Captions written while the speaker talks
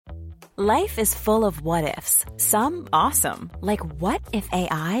Life is full of what-ifs. Some awesome, like what if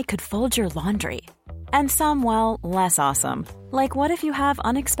AI could fold your laundry? And some, well, less awesome, like what if you have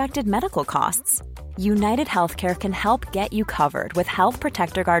unexpected medical costs? United Healthcare can help get you covered with Health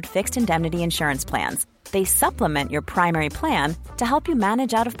Protector Guard fixed indemnity insurance plans. They supplement your primary plan to help you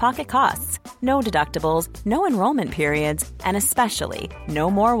manage out-of-pocket costs. No deductibles, no enrollment periods, and especially no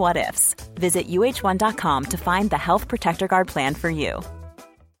more what-ifs. Visit uh1.com to find the Health Protector Guard plan for you.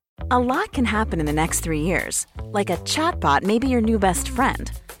 A lot can happen in the next 3 years. Like a chatbot may be your new best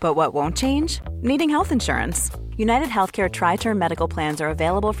friend. But what won't change? Needing health insurance. United Healthcare Tri-Term Medical Plans are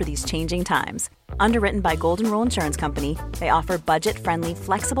available for these changing times. Underwritten by Golden Rule Insurance Company, they offer budget-friendly,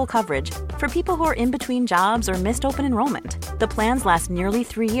 flexible coverage for people who are in between jobs or missed open enrollment. The plans last nearly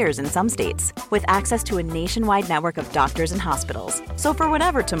 3 years in some states, with access to a nationwide network of doctors and hospitals. So for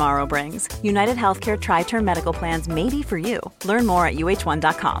whatever tomorrow brings, United Healthcare Tri-Term Medical Plans may be for you. Learn more at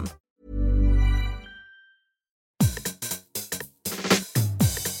uh1.com.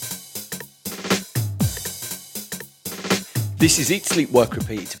 This is Eat, Sleep, Work,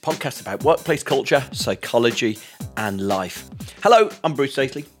 Repeat, a podcast about workplace culture, psychology, and life. Hello, I'm Bruce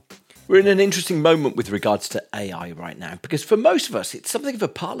Daisley. We're in an interesting moment with regards to AI right now, because for most of us, it's something of a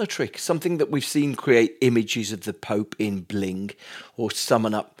parlour trick, something that we've seen create images of the Pope in bling, or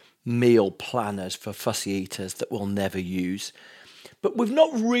summon up meal planners for fussy eaters that we'll never use. But we've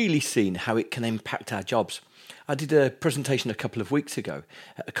not really seen how it can impact our jobs. I did a presentation a couple of weeks ago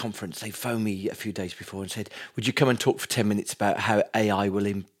at a conference. They phoned me a few days before and said, would you come and talk for 10 minutes about how AI will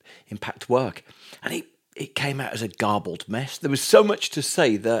impact work? And it came out as a garbled mess. There was so much to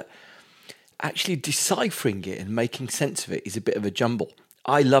say that actually deciphering it and making sense of it is a bit of a jumble.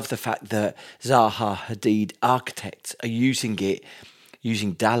 I love the fact that Zaha Hadid architects are using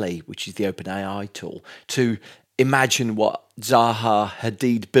DALL-E, which is the OpenAI tool, to imagine what Zaha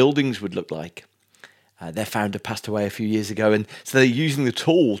Hadid buildings would look like. Their founder passed away a few years ago, and so they're using the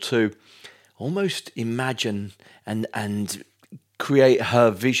tool to almost imagine and create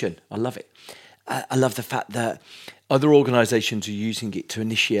her vision. I love it. I love the fact that other organisations are using it to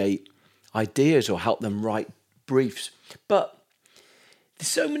initiate ideas or help them write briefs. But there's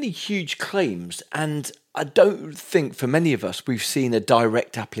so many huge claims, and I don't think for many of us we've seen a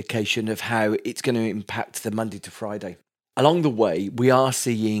direct application of how it's going to impact the Monday to Friday. Along the way, we are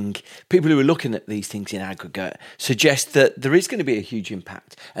seeing people who are looking at these things in aggregate suggest that there is going to be a huge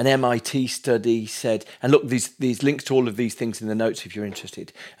impact. An MIT study said, and look, these links to all of these things in the notes if you're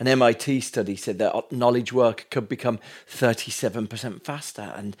interested. An MIT study said that knowledge work could become 37%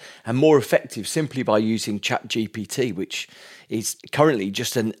 faster and more effective simply by using ChatGPT, which is currently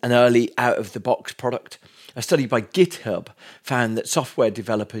just an early out-of-the-box product. A study by GitHub found that software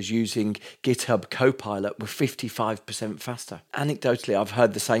developers using GitHub Copilot were 55% faster. Anecdotally, I've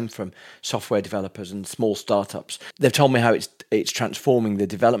heard the same from software developers and small startups. They've told me how it's transforming the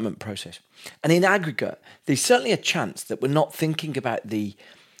development process. And in aggregate, there's certainly a chance that we're not thinking about the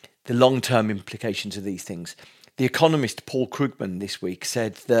long-term implications of these things. The economist Paul Krugman this week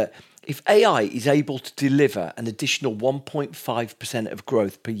said that if AI is able to deliver an additional 1.5% of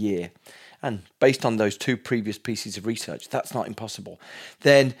growth per year, and based on those two previous pieces of research, that's not impossible,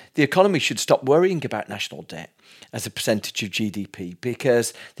 then the economy should stop worrying about national debt as a percentage of GDP,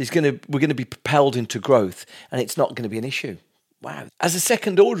 because we're going to be propelled into growth and it's not going to be an issue. Wow. As a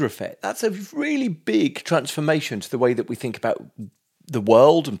second order effect, that's a really big transformation to the way that we think about the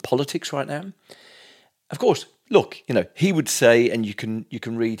world and politics right now. Of course, look, he would say, and you can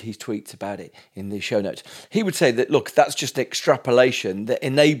read his tweets about it in the show notes, he would say that, look, that's just an extrapolation that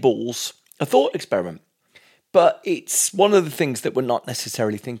enables a thought experiment. But it's one of the things that we're not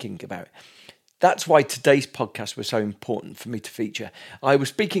necessarily thinking about. That's why today's podcast was so important for me to feature. I was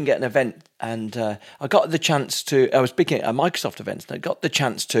speaking at an event and I was speaking at a Microsoft event and I got the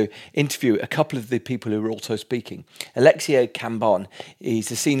chance to interview a couple of the people who were also speaking. Alexia Cambon is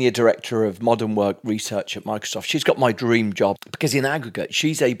the Senior Director of Modern Work Research at Microsoft. She's got my dream job because in aggregate,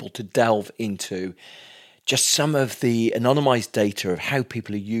 she's able to delve into just some of the anonymized data of how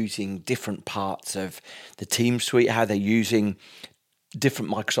people are using different parts of the Team suite, how they're using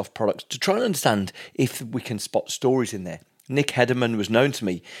different Microsoft products to try and understand if we can spot stories in there. Nick Hederman was known to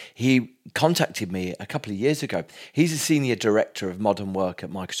me. He contacted me a couple of years ago. He's a Senior Director of Modern Work at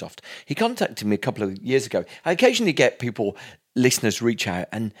Microsoft. He contacted me a couple of years ago. I occasionally get listeners reach out,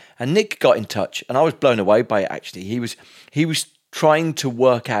 and Nick got in touch, and I was blown away by it actually. He was trying to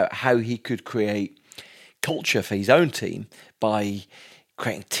work out how he could create culture for his own team by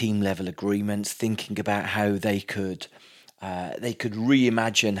creating team level agreements, thinking about how they could They could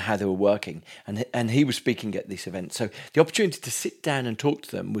reimagine how they were working. And he was speaking at this event. So the opportunity to sit down and talk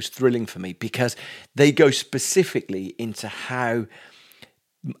to them was thrilling for me, because they go specifically into how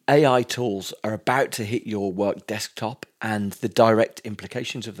AI tools are about to hit your work desktop and the direct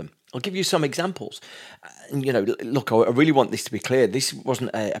implications of them. I'll give you some examples. Look, I really want this to be clear. This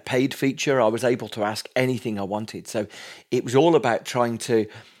wasn't a paid feature. I was able to ask anything I wanted. So it was all about trying to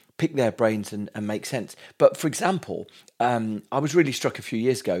pick their brains and make sense. But for example, I was really struck a few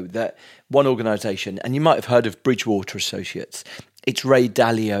years ago that one organisation, and you might have heard of Bridgewater Associates, it's Ray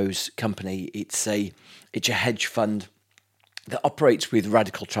Dalio's company. It's a hedge fund that operates with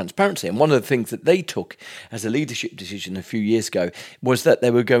radical transparency. And one of the things that they took as a leadership decision a few years ago was that they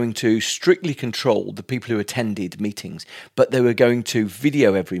were going to strictly control the people who attended meetings, but they were going to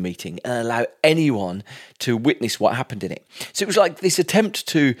video every meeting and allow anyone to witness what happened in it. So it was like this attempt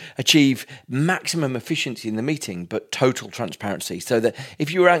to achieve maximum efficiency in the meeting, but total transparency, so that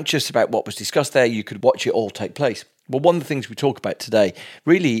if you were anxious about what was discussed there, you could watch it all take place. Well, one of the things we talk about today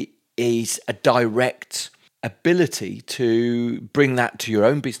really is a direct ability to bring that to your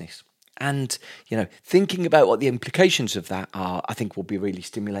own business. And, thinking about what the implications of that are, I think will be really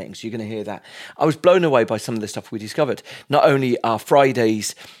stimulating. So you're going to hear that. I was blown away by some of the stuff we discovered. Not only are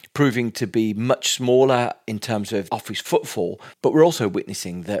Fridays proving to be much smaller in terms of office footfall, but we're also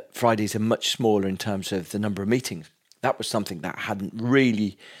witnessing that Fridays are much smaller in terms of the number of meetings. That was something that hadn't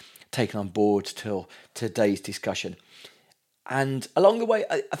really taken on board till today's discussion. And along the way,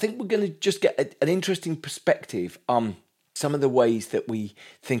 I think we're going to just get an interesting perspective on some of the ways that we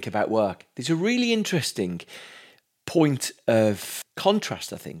think about work. There's a really interesting point of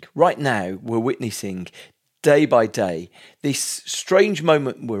contrast, I think. Right now, we're witnessing day by day this strange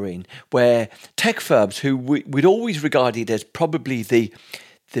moment we're in where tech firms, who we'd always regarded as probably the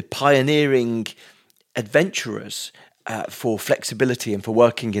pioneering adventurers for flexibility and for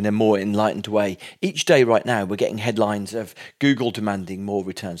working in a more enlightened way. Each day right now, we're getting headlines of Google demanding more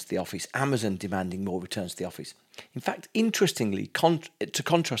returns to the office, Amazon demanding more returns to the office. In fact, interestingly, to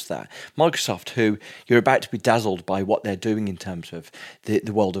contrast that, Microsoft, who you're about to be dazzled by what they're doing in terms of the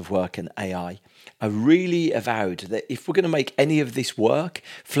world of work and AI, are really avowed that if we're going to make any of this work,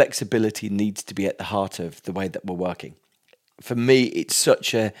 flexibility needs to be at the heart of the way that we're working. For me, it's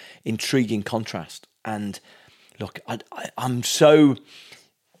such an intriguing contrast. And look, I'm so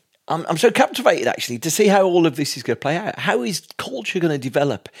captivated actually to see how all of this is going to play out. How is culture going to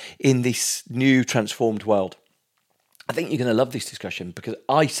develop in this new transformed world? I think you're going to love this discussion, because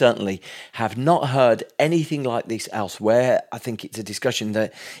I certainly have not heard anything like this elsewhere. I think it's a discussion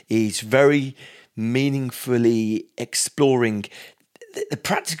that is very meaningfully exploring the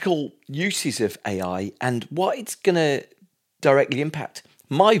practical uses of AI and what it's going to directly impact.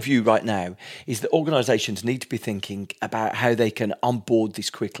 My view right now is that organisations need to be thinking about how they can onboard this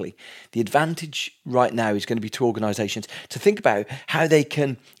quickly. The advantage right now is going to be to organisations to think about how they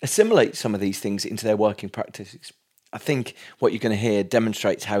can assimilate some of these things into their working practices. I think what you're going to hear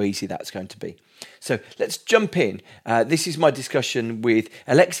demonstrates how easy that's going to be. So let's jump in. This is my discussion with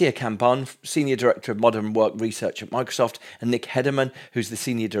Alexia Cambon, Senior Director of Modern Work Research at Microsoft, and Nick Hederman, who's the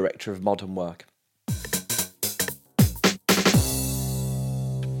Senior Director of Modern Work.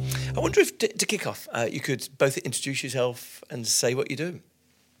 I wonder if, to kick off, you could both introduce yourself and say what you do.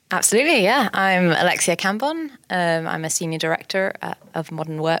 Absolutely, yeah. I'm Alexia Cambon. I'm a Senior Director of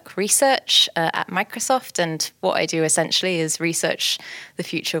Modern Work Research at Microsoft, and what I do essentially is research the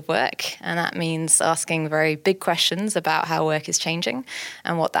future of work, and that means asking very big questions about how work is changing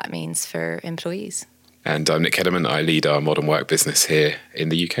and what that means for employees. And I'm Nick Hederman. I lead our Modern Work business here in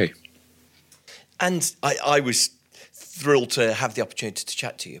the UK. And I was thrilled to have the opportunity to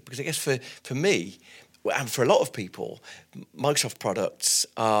chat to you, because I guess for me, and for a lot of people, Microsoft products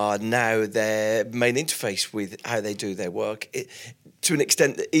are now their main interface with how they do their work, to an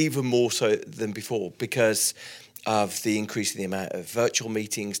extent that even more so than before, because of the increase in the amount of virtual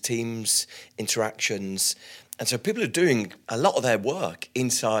meetings, Teams interactions. And so people are doing a lot of their work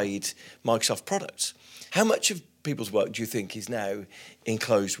inside Microsoft products. How much of people's work do you think is now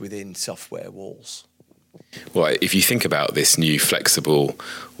enclosed within software walls? Well, if you think about this new flexible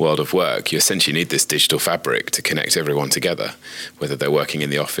world of work, you essentially need this digital fabric to connect everyone together, whether they're working in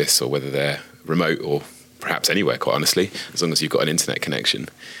the office or whether they're remote or perhaps anywhere, quite honestly, as long as you've got an internet connection.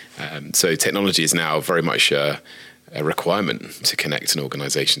 So technology is now very much a requirement to connect an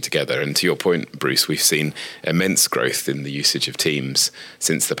organisation together. And to your point, Bruce, we've seen immense growth in the usage of Teams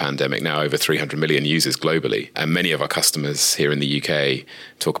since the pandemic, now over 300 million users globally. And many of our customers here in the UK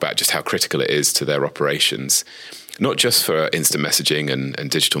talk about just how critical it is to their operations. not just for instant messaging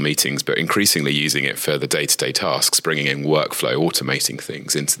and digital meetings, but increasingly using it for the day-to-day tasks, bringing in workflow, automating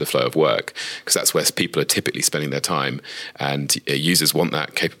things into the flow of work, because that's where people are typically spending their time, and users want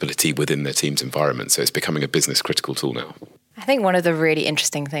that capability within their team's environment. So it's becoming a business critical tool now. I think one of the really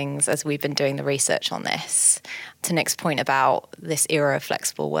interesting things as we've been doing the research on this, to Nick's point about this era of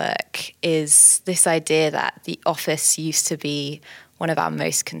flexible work, is this idea that the office used to be one of our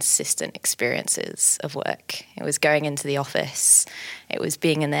most consistent experiences of work. It was going into the office, it was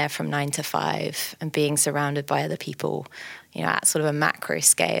being in there from 9 to 5 and being surrounded by other people, at sort of a macro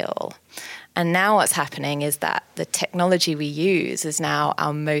scale. And now what's happening is that the technology we use is now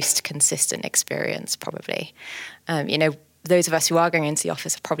our most consistent experience, probably. Those of us who are going into the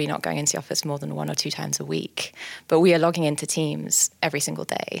office are probably not going into the office more than 1 or 2 times a week, but we are logging into Teams every single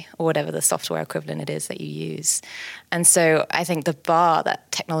day, or whatever the software equivalent it is that you use. And so I think the bar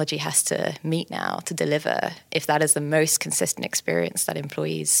that technology has to meet now to deliver, if that is the most consistent experience that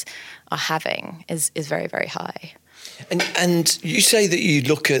employees are having, is very, very high. And you say that you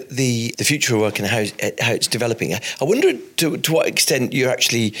look at the future of work and how it's developing. I wonder to what extent you're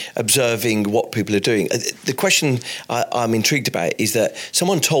actually observing what people are doing. The question I'm intrigued about is that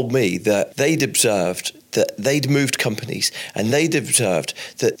someone told me that they'd observed that they'd moved companies and they'd observed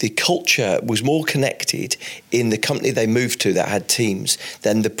that the culture was more connected in the company they moved to that had Teams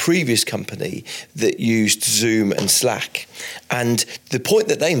than the previous company that used Zoom and Slack. And the point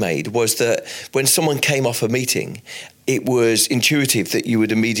that they made was that when someone came off a meeting, it was intuitive that you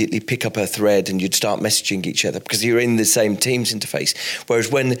would immediately pick up a thread and you'd start messaging each other because you're in the same Teams interface.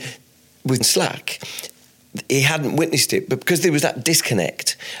 Whereas with Slack, he hadn't witnessed it, but because there was that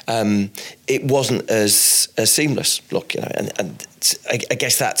disconnect, it wasn't as seamless. Look, and I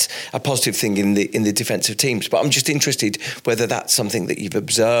guess that's a positive thing in the defence of Teams. But I'm just interested whether that's something that you've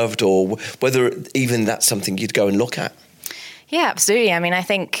observed, or whether even that's something you'd go and look at. Yeah, absolutely. I mean, I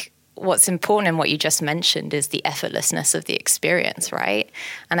think what's important in what you just mentioned is the effortlessness of the experience, right?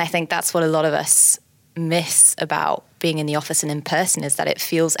 And I think that's what a lot of us miss about being in the office and in person, is that it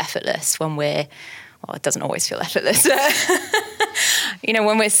feels effortless when it doesn't always feel effortless.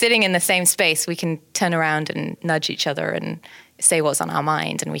 When we're sitting in the same space, we can turn around and nudge each other and say what's on our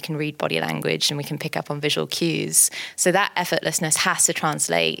mind, and we can read body language and we can pick up on visual cues. So that effortlessness has to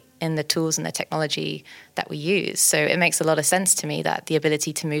translate in the tools and the technology that we use. So it makes a lot of sense to me that the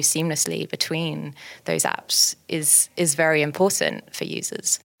ability to move seamlessly between those apps is very important for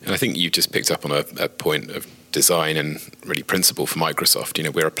users. And I think you've just picked up on a point of design and really principle for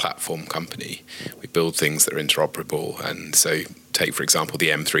Microsoft. We're a platform company. We build things that are interoperable. And so take, for example, the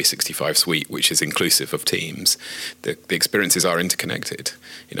M365 suite, which is inclusive of Teams. The experiences are interconnected.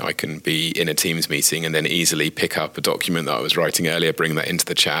 I can be in a Teams meeting and then easily pick up a document that I was writing earlier, bring that into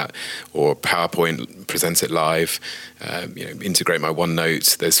the chat, or PowerPoint, present it live, integrate my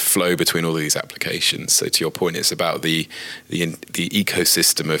OneNote. There's flow between all of these applications. So to your point, it's about the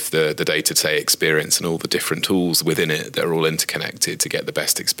ecosystem of the day-to-day experience and all the different tools within it that are all interconnected to get the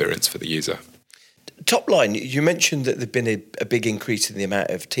best experience for the user. Top line, you mentioned that there'd been a big increase in the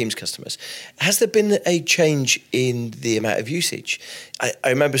amount of Teams customers. Has there been a change in the amount of usage? I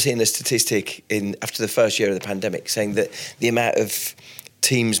remember seeing a statistic after the first year of the pandemic saying that the amount of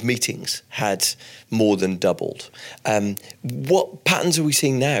Teams meetings had more than doubled. What patterns are we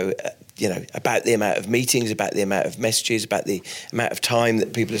seeing now? About the amount of meetings, about the amount of messages, about the amount of time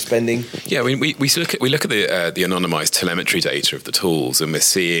that people are spending? Yeah, we look at the anonymized telemetry data of the tools, and we're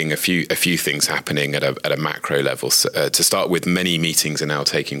seeing a few things happening at a macro level. So, to start with, many meetings are now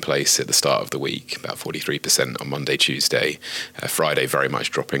taking place at the start of the week, about 43% on Monday, Tuesday, Friday very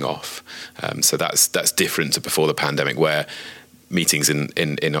much dropping off. So that's different to before the pandemic, where meetings in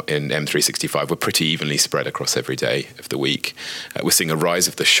M365 were pretty evenly spread across every day of the week. We're seeing a rise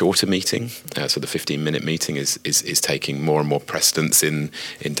of the shorter meeting, so the 15-minute meeting is taking more and more precedence in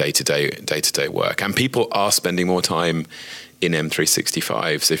day-to-day work, and people are spending more time in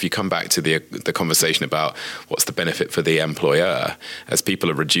M365. So if you come back to the conversation about what's the benefit for the employer, as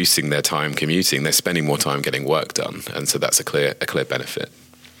people are reducing their time commuting, they're spending more time getting work done, and so that's a clear benefit.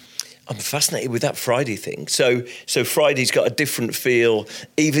 I'm fascinated with that Friday thing. So Friday's got a different feel,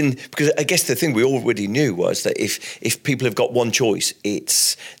 even because I guess the thing we already knew was that if people have got one choice,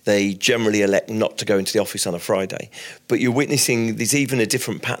 it's they generally elect not to go into the office on a Friday. But you're witnessing there's even a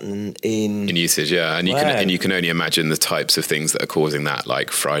different pattern in usage, yeah. And you can only imagine the types of things that are causing that,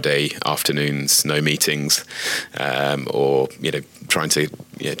 like Friday afternoons, no meetings, or trying to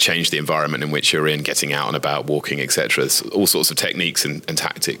change the environment in which you're in, getting out and about, walking, etc. There's all sorts of techniques and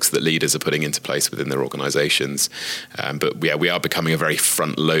tactics that leaders are putting into place within their organisations. But we are becoming a very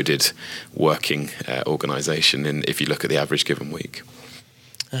front-loaded working organisation if you look at the average given week.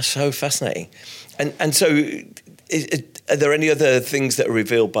 That's so fascinating. And so are there any other things that are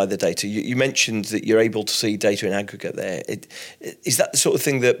revealed by the data? You mentioned that you're able to see data in aggregate there. Is that the sort of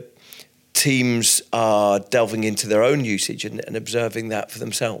thing that teams are delving into their own usage and observing that for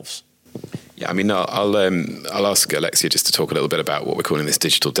themselves? Yeah, I mean, I'll ask Alexia just to talk a little bit about what we're calling this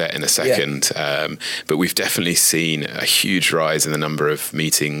digital debt in a second. Yeah. But we've definitely seen a huge rise in the number of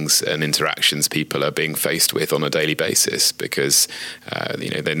meetings and interactions people are being faced with on a daily basis because,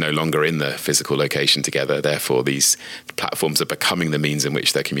 they're no longer in the physical location together. Therefore, these platforms are becoming the means in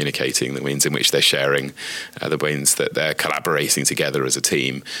which they're communicating, the means in which they're sharing, the means that they're collaborating together as a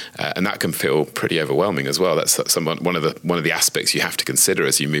team. And that can feel pretty overwhelming as well. That's one of the aspects you have to consider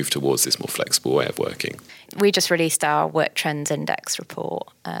as you move towards this more flexible way of working. We just released our Work Trends Index report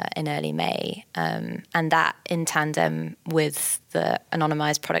in early May, and that in tandem with the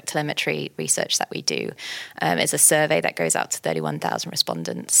anonymised product telemetry research that we do is a survey that goes out to 31,000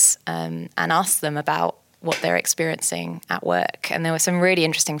 respondents and asks them about what they're experiencing at work. And there were some really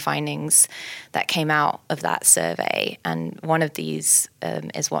interesting findings that came out of that survey. And one of these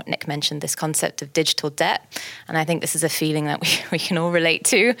is what Nick mentioned, this concept of digital debt. And I think this is a feeling that we can all relate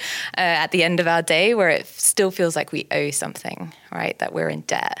to at the end of our day, where it still feels like we owe something, right? That we're in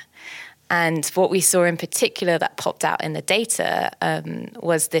debt. And what we saw in particular that popped out in the data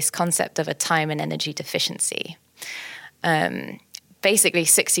was this concept of a time and energy deficiency. Basically,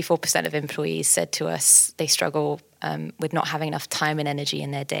 64% of employees said to us they struggle with not having enough time and energy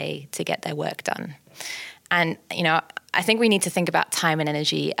in their day to get their work done. And, I think we need to think about time and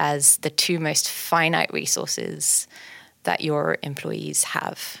energy as the two most finite resources that your employees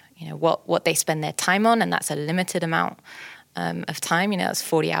have. What they spend their time on, and that's a limited amount of time. It's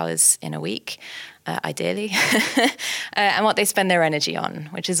 40 hours in a week. Ideally, and what they spend their energy on,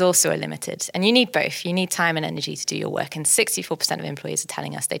 which is also a limited. And you need both. You need time and energy to do your work. And 64% of employees are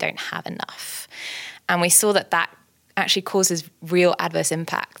telling us they don't have enough. And we saw that actually causes real adverse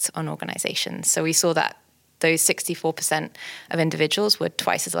impact on organizations. So we saw that those 64% of individuals were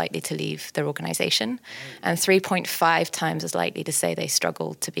twice as likely to leave their organization and 3.5 times as likely to say they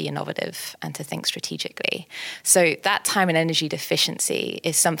struggle to be innovative and to think strategically. So that time and energy deficiency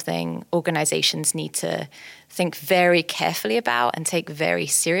is something organizations need to think very carefully about and take very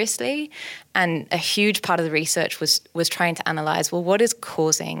seriously. And a huge part of the research was trying to analyze, well, what is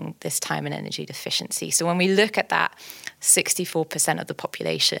causing this time and energy deficiency? So when we look at that 64% of the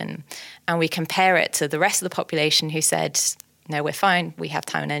population and we compare it to the rest of the population who said, no, we're fine, we have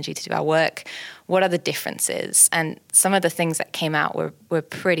time and energy to do our work, what are the differences? And some of the things that came out were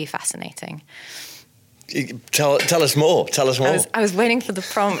pretty fascinating. Tell us more. I was waiting for the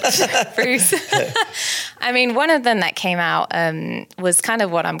prompt, Bruce. I mean, one of them that came out was kind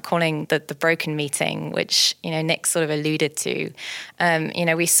of what I'm calling the broken meeting, which, Nick sort of alluded to.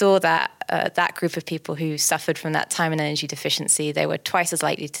 We saw that that group of people who suffered from that time and energy deficiency, they were twice as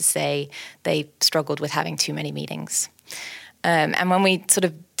likely to say they struggled with having too many meetings. And when we sort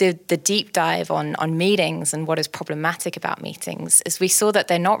of did the deep dive on meetings and what is problematic about meetings, is we saw that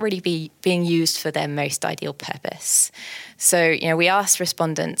they're not really being used for their most ideal purpose. So, we asked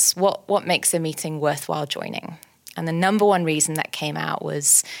respondents, what makes a meeting worthwhile joining? And the number one reason that came out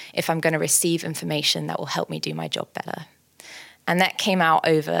was if I'm going to receive information that will help me do my job better. And that came out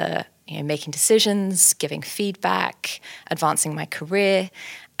over making decisions, giving feedback, advancing my career.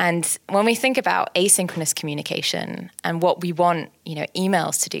 And when we think about asynchronous communication and what we want,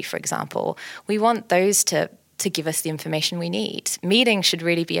 emails to do, for example, we want those to give us the information we need. Meetings should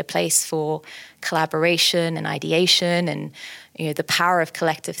really be a place for collaboration and ideation and, the power of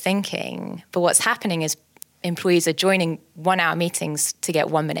collective thinking. But what's happening is employees are joining 1-hour meetings to get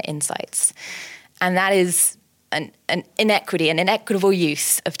 1-minute insights. And that is an inequity, an inequitable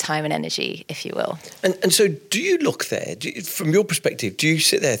use of time and energy, if you will. And so do you look there, from your perspective, do you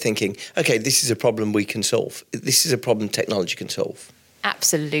sit there thinking, okay, this is a problem we can solve. This is a problem technology can solve?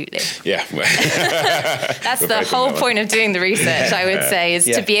 Absolutely. Yeah. That's the whole point of doing the research, I would say, is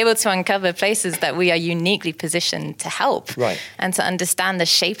to be able to uncover places that we are uniquely positioned to help. Right. And to understand the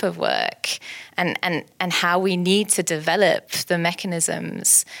shape of work and how we need to develop the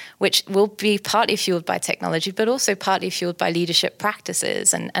mechanisms which will be partly fueled by technology, but also partly fueled by leadership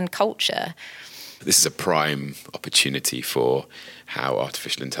practices and culture. This is a prime opportunity for how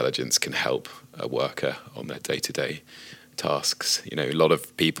artificial intelligence can help a worker on their day-to-day tasks. You know, a lot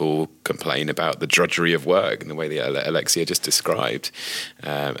of people complain about the drudgery of work in the way that Alexia just described.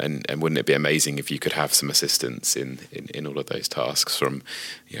 And wouldn't it be amazing if you could have some assistance in all of those tasks, from,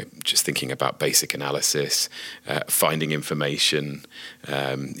 you know, just thinking about basic analysis, finding information,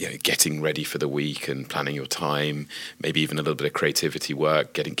 you know, getting ready for the week and planning your time, maybe even a little bit of creativity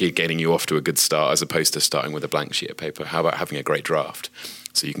work, getting you off to a good start as opposed to starting with a blank sheet of paper. How about having a great draft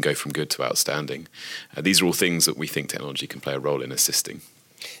so you can go from good to outstanding? These are all things that we think technology can play a role in assisting.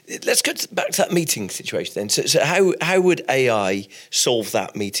 Let's go back to that meeting situation then. So how would AI solve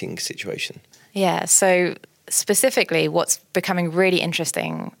that meeting situation? Yeah, so specifically what's becoming really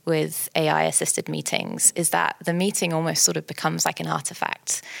interesting with AI-assisted meetings is that the meeting almost sort of becomes like an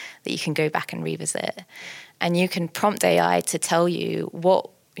artifact that you can go back and revisit. And you can prompt AI to tell you what,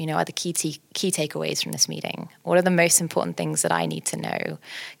 you know, are the key takeaways from this meeting? What are the most important things that I need to know?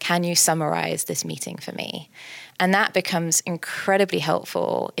 Can you summarize this meeting for me? And that becomes incredibly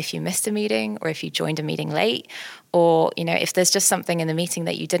helpful if you missed a meeting, or if you joined a meeting late, or, you know, if there's just something in the meeting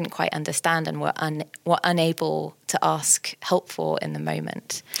that you didn't quite understand and were unable to ask help for in the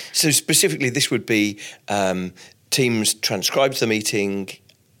moment. So specifically, this would be Teams transcribes the meeting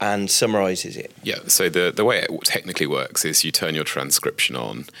and summarises it. Yeah, so the way it technically works is you turn your transcription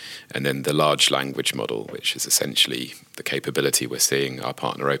on, and then the large language model, which is essentially the capability we're seeing our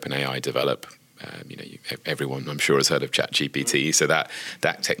partner OpenAI develop. Everyone, I'm sure, has heard of ChatGPT. So that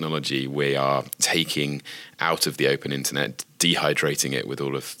technology we are taking out of the open internet, dehydrating it with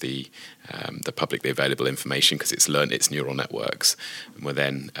all of the publicly available information because it's learned its neural networks. And we're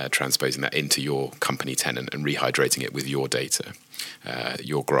then transposing that into your company tenant and rehydrating it with your data,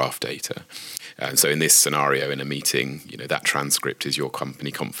 your graph data. And so in this scenario, in a meeting, you know, that transcript is your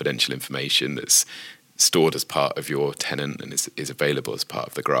company confidential information that's stored as part of your tenant and is available as part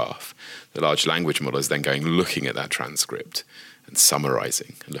of the graph. The large language model is then looking at that transcript and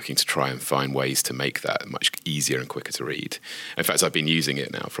summarizing and looking to try and find ways to make that much easier and quicker to read. In fact, I've been using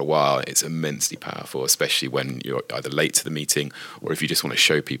it now for a while. It's immensely powerful, especially when you're either late to the meeting or if you just want to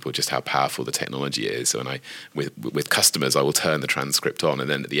show people just how powerful the technology is. So with customers, I will turn the transcript on, and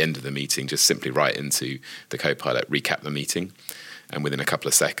then at the end of the meeting, just simply write into the Copilot, recap the meeting. And within a couple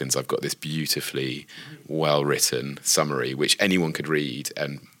of seconds, I've got this beautifully well-written summary, which anyone could read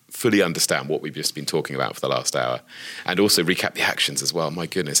and fully understand what we've just been talking about for the last hour. And also recap the actions as well. My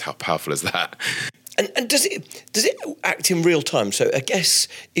goodness, how powerful is that? And does it act in real time? So I guess,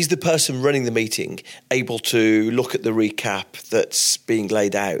 is the person running the meeting able to look at the recap that's being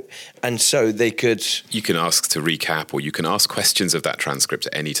laid out? And so they could... You can ask to recap, or you can ask questions of that transcript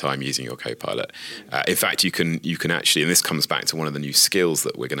at any time using your Copilot. In fact, you can actually, and this comes back to one of the new skills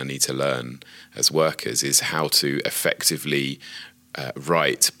that we're going to need to learn as workers, is how to effectively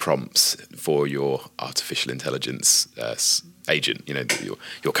write prompts for your artificial intelligence agent, you know,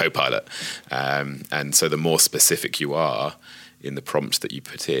 your Copilot. And so the more specific you are in the prompt that you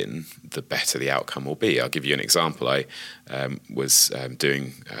put in, the better the outcome will be. I'll give you an example. I was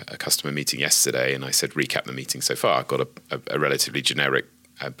doing a customer meeting yesterday, and I said, recap the meeting so far. I've got a relatively generic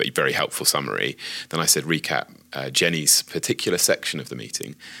but very helpful summary. Then I said, recap Jenny's particular section of the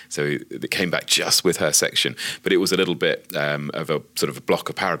meeting. So it came back just with her section, but it was a little bit of a sort of a block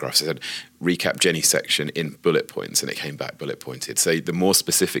of paragraphs. I said, recap Jenny's section in bullet points, and it came back bullet pointed. So the more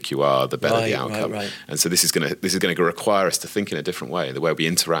specific you are, the better the outcome. Right. And so this is going to require us to think in a different way. The way we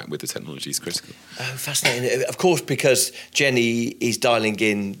interact with the technology is critical. Oh, fascinating. Of course, because Jenny is dialing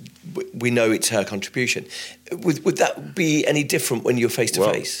in, we know it's her contribution. Would that be any different when you're face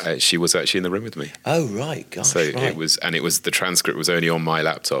to face? She was actually in the room with me. Oh, right. Gosh, so it was the transcript was only on my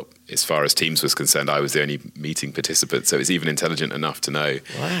laptop. As far as Teams was concerned, I was the only meeting participant. So it's even intelligent enough to know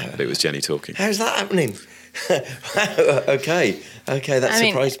that it was Jenny talking. How's that happening? Okay, that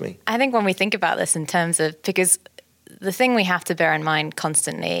surprised me. I think when we think about this in terms of, because the thing we have to bear in mind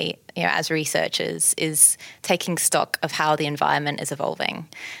constantly, you know, as researchers, is taking stock of how the environment is evolving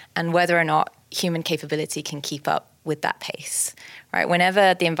and whether or not human capability can keep up with that pace, right?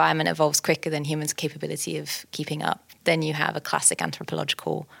 Whenever the environment evolves quicker than humans' capability of keeping up, then you have a classic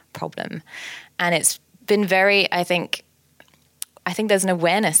anthropological problem. And it's been very, I think there's an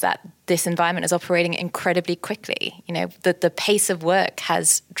awareness that this environment is operating incredibly quickly. You know, the pace of work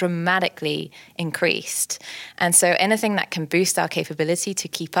has dramatically increased. And so anything that can boost our capability to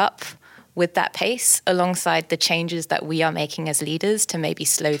keep up with that pace, alongside the changes that we are making as leaders to maybe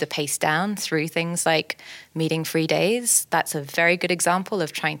slow the pace down through things like meeting-free days, that's a very good example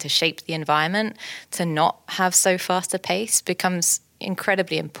of trying to shape the environment to not have so fast a pace, becomes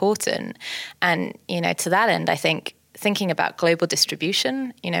incredibly important. And, you know, to that end, I think thinking about global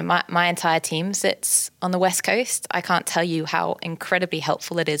distribution, my entire team sits on the West Coast. I can't tell you how incredibly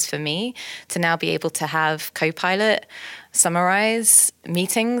helpful it is for me to now be able to have Copilot summarize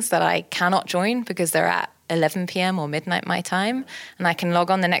meetings that I cannot join because they're at 11 p.m. or midnight my time, and I can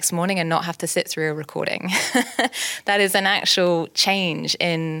log on the next morning and not have to sit through a recording. That is an actual change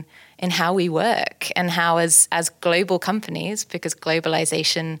in how we work and how as global companies, because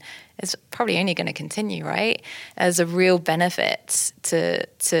globalization is probably only going to continue, right? As a real benefit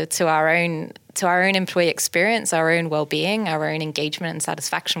to our own employee experience, our own well-being, our own engagement and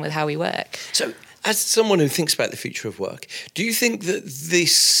satisfaction with how we work. So as someone who thinks about the future of work, do you think that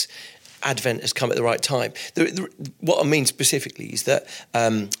this advent has come at the right time? What I mean specifically is that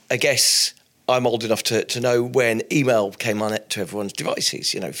I guess I'm old enough to know when email came on it to everyone's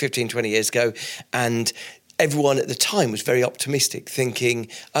devices, 15, 20 years ago. And everyone at the time was very optimistic, thinking,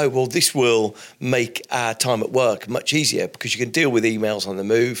 oh, well, this will make our time at work much easier because you can deal with emails on the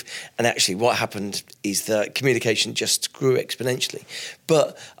move. And actually what happened is that communication just grew exponentially.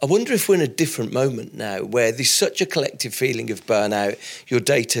 But I wonder if we're in a different moment now where there's such a collective feeling of burnout. Your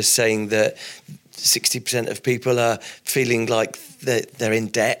data saying that 60% of people are feeling like they're in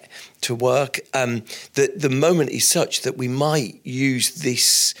debt to work. The moment is such that we might use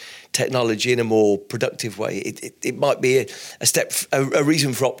this technology in a more productive way. It might be a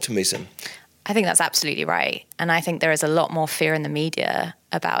reason for optimism. I think that's absolutely right. And I think there is a lot more fear in the media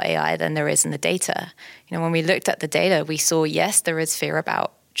about AI than there is in the data. When we looked at the data, we saw, yes, there is fear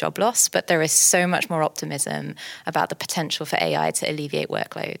about job loss, but there is so much more optimism about the potential for AI to alleviate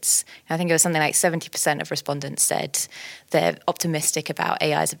workloads. I think it was something like 70% of respondents said they're optimistic about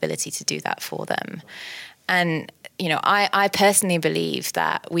AI's ability to do that for them. And, I personally believe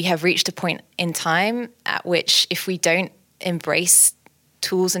that we have reached a point in time at which if we don't embrace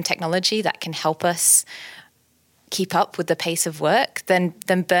tools and technology that can help us keep up with the pace of work, then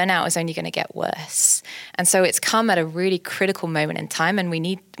burnout is only going to get worse. And so it's come at a really critical moment in time, and we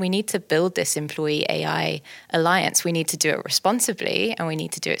need to build this employee AI alliance. We need to do it responsibly, and we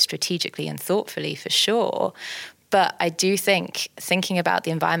need to do it strategically and thoughtfully for sure. But I do think, thinking about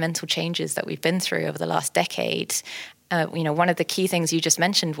the environmental changes that we've been through over the last decade, one of the key things you just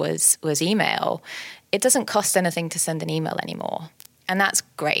mentioned was email. It doesn't cost anything to send an email anymore. And that's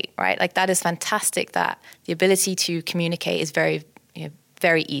great, right? Like that is fantastic that the ability to communicate is very,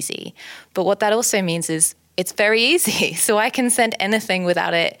 very easy. But what that also means is it's very easy. So I can send anything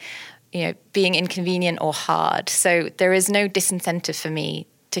without it, being inconvenient or hard. So there is no disincentive for me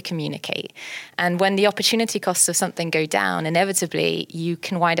to communicate. And when the opportunity costs of something go down, inevitably you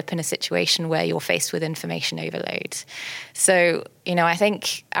can wind up in a situation where you're faced with information overload. So, I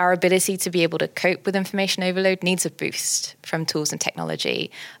think our ability to be able to cope with information overload needs a boost from tools and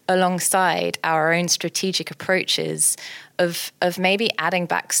technology alongside our own strategic approaches of maybe adding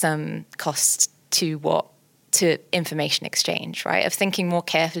back some costs to information exchange, right? Of thinking more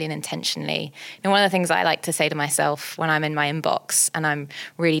carefully and intentionally. One of the things I like to say to myself when I'm in my inbox and I'm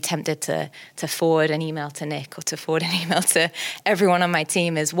really tempted to forward an email to Nick or to forward an email to everyone on my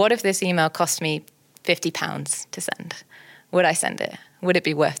team is, what if this email cost me £50 to send? Would I send it? Would it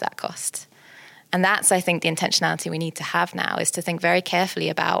be worth that cost? And that's, I think, the intentionality we need to have now, is to think very carefully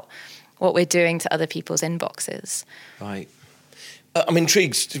about what we're doing to other people's inboxes. Right. I'm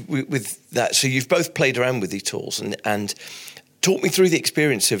intrigued with that. So you've both played around with these tools and talk me through the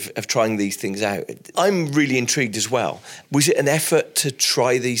experience of trying these things out. I'm really intrigued as well. Was it an effort to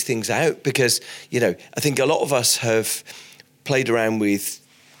try these things out? Because, I think a lot of us have played around with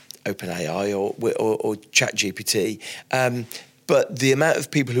OpenAI or ChatGPT, but the amount of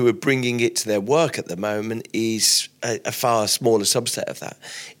people who are bringing it to their work at the moment is a far smaller subset of that.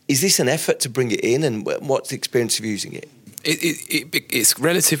 Is this an effort to bring it in, and what's the experience of using it? It's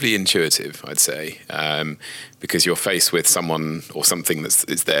relatively intuitive, I'd say, because you're faced with someone or something that's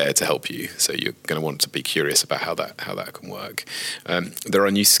there to help you. So you're going to want to be curious about how that can work. There are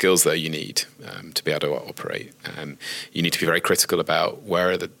new skills that you need to be able to operate. You need to be very critical about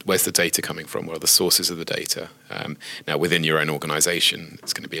where's the data coming from, what are the sources of the data. Now, within your own organisation,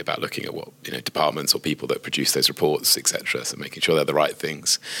 it's going to be about looking at what departments or people that produce those reports, etc. So making sure they're the right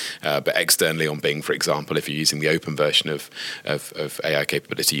things. But externally on Bing, for example, if you're using the open version of AI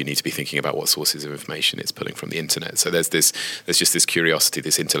capability, you need to be thinking about what sources of information it's pulling from the internet. So there's just this curiosity,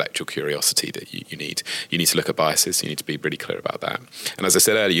 this intellectual curiosity that you need. You need to look at biases. You need to be really clear about that. And as I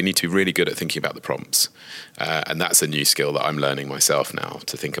said earlier, you need to be really good at thinking about the prompts. And that's a new skill that I'm learning myself now,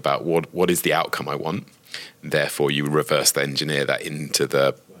 to think about what is the outcome I want. Therefore, you reverse engineer that into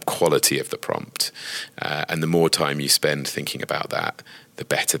the quality of the prompt. And the more time you spend thinking about that, the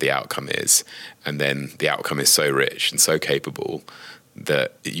better the outcome is. And then the outcome is so rich and so capable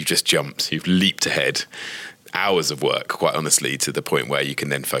that you've leaped ahead hours of work, quite honestly, to the point where you can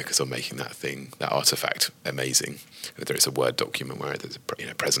then focus on making that artifact amazing. Whether it's a Word document, whether it's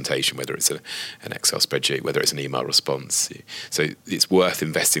a presentation, whether it's an Excel spreadsheet, whether it's an email response. So it's worth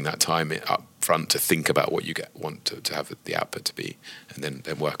investing that time up front to think about what you want to have the output to be, and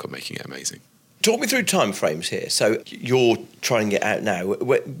then work on making it amazing. Talk me through timeframes here. So you're trying it out now.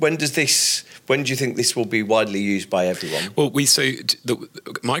 When do you think this will be widely used by everyone? Well,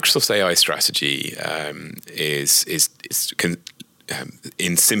 Microsoft's AI strategy can,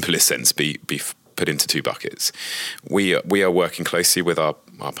 in simplest sense, be put into two buckets. We are working closely with our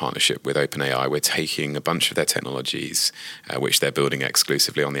partnership with OpenAI. We're taking a bunch of their technologies, which they're building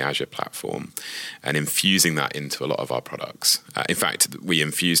exclusively on the Azure platform, and infusing that into a lot of our products. In fact, we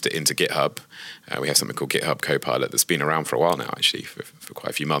infused it into GitHub. We have something called GitHub Copilot that's been around for a while now, actually, for quite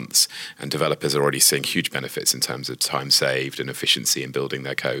a few months. And developers are already seeing huge benefits in terms of time saved and efficiency in building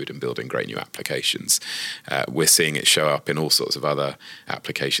their code and building great new applications. We're seeing it show up in all sorts of other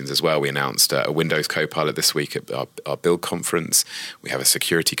applications as well. We announced a Windows Copilot this week at our Build conference. We have a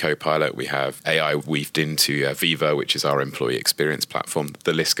security Copilot. We have AI weaved into Viva, which is our employee experience platform.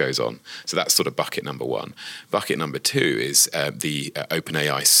 The list goes on. So that's sort of bucket number one. Bucket number two is the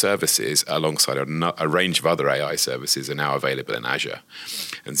OpenAI services alongside a range of other AI services are now available in Azure.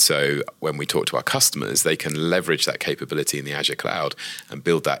 And so when we talk to our customers, they can leverage that capability in the Azure cloud and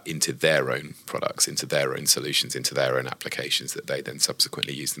build that into their own products, into their own solutions, into their own applications that they then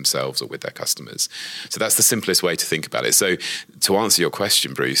subsequently use themselves or with their customers. So that's the simplest way to think about it. So to answer your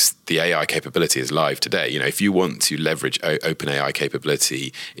question, Bruce, the AI capability is live today. If you want to leverage OpenAI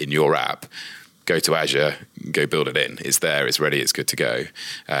capability in your app, go to Azure, go build it in. It's there, it's ready, it's good to go.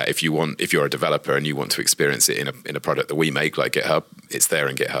 If you're a developer and you want to experience it in a product that we make, like GitHub, it's there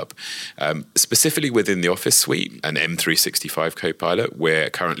in GitHub. Specifically within the Office suite and M365 Copilot, we're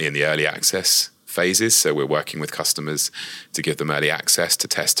currently in the early access phases. So we're working with customers to give them early access to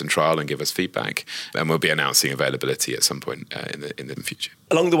test and trial and give us feedback. And we'll be announcing availability at some point in the future.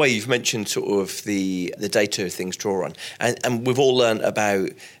 Along the way, you've mentioned sort of the data things draw on. And we've all learned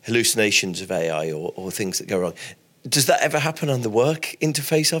about hallucinations of AI or things that go wrong. Does that ever happen on the work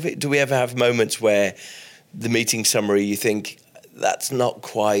interface of it? Do we ever have moments where the meeting summary, you think, that's not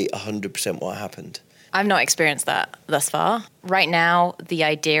quite 100% what happened? I've not experienced that thus far. Right now, the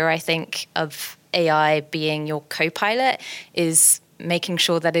idea, I think, of AI being your co-pilot is making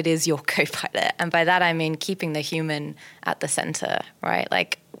sure that it is your co-pilot. And by that, I mean keeping the human at the center, right?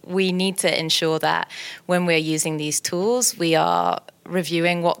 Like, we need to ensure that when we're using these tools, we are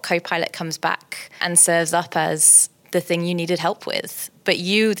reviewing what co-pilot comes back and serves up as the thing you needed help with. But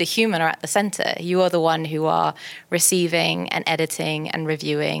you, the human, are at the center. You are the one who are receiving and editing and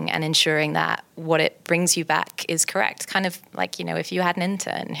reviewing and ensuring that what it brings you back is correct. Kind of like, if you had an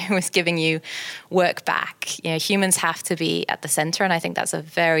intern who was giving you work back, humans have to be at the center. And I think that's a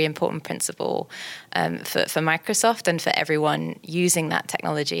very important principle for Microsoft and for everyone using that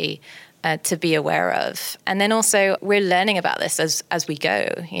technology to be aware of. And then also we're learning about this as we go.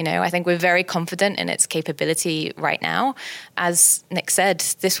 I think we're very confident in its capability right now. As Nick said,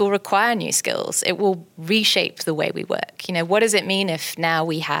 this will require new skills. It will reshape the way we work. What does it mean if now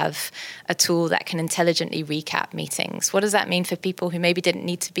we have a tool that can intelligently recap meetings? What does that mean for people who maybe didn't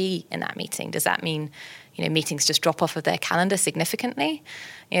need to be in that meeting? Does that mean meetings just drop off of their calendar significantly?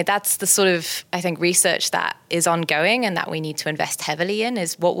 That's the sort of, I think, research that is ongoing and that we need to invest heavily in,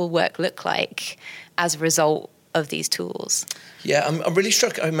 is what will work look like as a result of these tools. Yeah, I'm really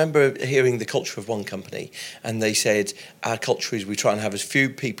struck. I remember hearing the culture of one company, and they said, our culture is we try and have as few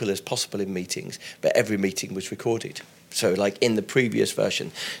people as possible in meetings, but every meeting was recorded. So like in the previous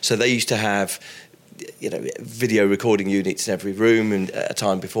version. So they used to have video recording units in every room, and at a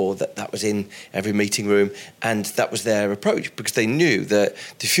time before that was in every meeting room, and that was their approach, because they knew that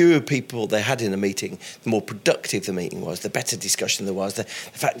the fewer people they had in a meeting, the more productive the meeting was, the better discussion there was, the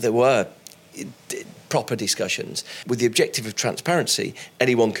fact there were proper discussions. With the objective of transparency,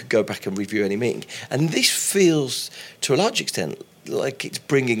 anyone could go back and review any meeting. And this feels, to a large extent, like it's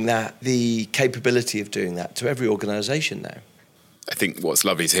bringing the capability of doing that to every organisation now. I think what's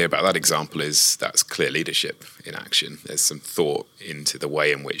lovely to hear about that example is that's clear leadership in action. There's some thought into the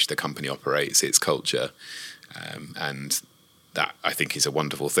way in which the company operates, its culture, and that, I think, is a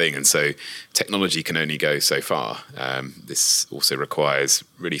wonderful thing. And so technology can only go so far. This also requires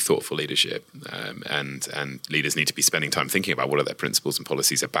really thoughtful leadership, and leaders need to be spending time thinking about what are their principles and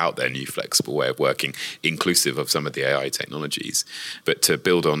policies about their new flexible way of working, inclusive of some of the AI technologies. But to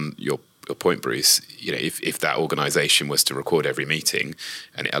build on your your point, Bruce, if that organization was to record every meeting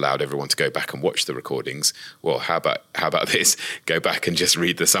and it allowed everyone to go back and watch the recordings, well, how about this? Go back and just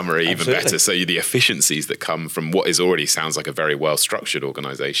read the summary even better. So the efficiencies that come from what already sounds like a very well-structured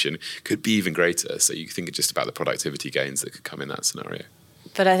organization could be even greater. So you think just about the productivity gains that could come in that scenario.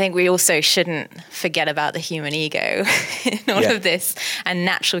 But I think we also shouldn't forget about the human ego in all of this and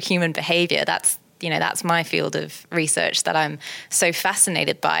natural human behavior. That's my field of research that I'm so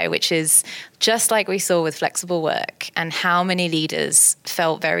fascinated by, which is just like we saw with flexible work and how many leaders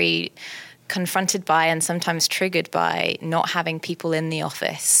felt very confronted by and sometimes triggered by not having people in the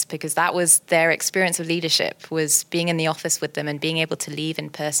office, because that was their experience of leadership, was being in the office with them and being able to leave in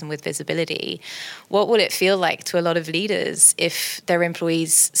person with visibility. What will it feel like to a lot of leaders if their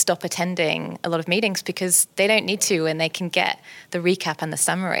employees stop attending a lot of meetings because they don't need to and they can get the recap and the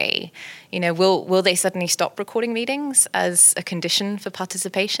summary? Will they suddenly stop recording meetings as a condition for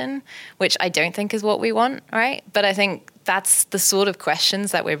participation, which I don't think is what we want, right? But I think that's the sort of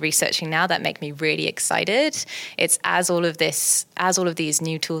questions that we're researching now that make me really excited. It's as all of these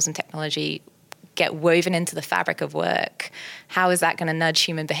new tools and technology get woven into the fabric of work, how is that going to nudge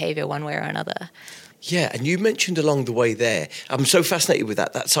human behavior one way or another? Yeah, and you mentioned along the way there, I'm so fascinated with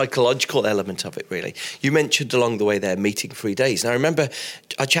that psychological element of it, really. You mentioned along the way there meeting-free days. And I remember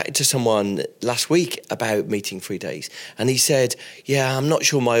I chatted to someone last week about meeting-free days, and he said, I'm not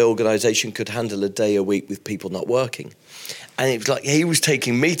sure my organisation could handle a day a week with people not working. And it was like he was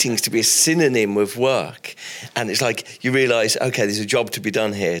taking meetings to be a synonym of work. And it's like you realise, okay, there's a job to be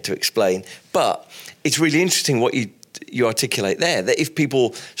done here to explain. But it's really interesting what you articulate there, that if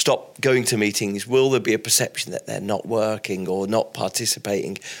people stop going to meetings, will there be a perception that they're not working or not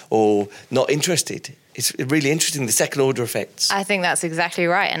participating or not interested? It's really interesting, the second order effects. I think that's exactly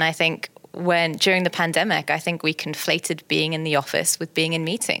right. And I think during the pandemic, I think we conflated being in the office with being in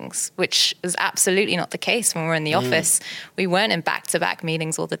meetings, which was absolutely not the case when we were in the office. We weren't in back-to-back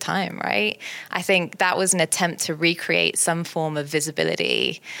meetings all the time, right? I think that was an attempt to recreate some form of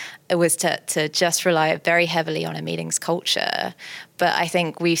visibility. It was to just rely very heavily on a meetings culture. But I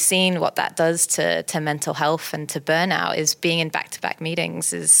think we've seen what that does to mental health and to burnout, is being in back-to-back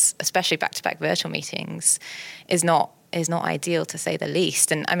meetings, especially back-to-back virtual meetings, is not ideal, to say the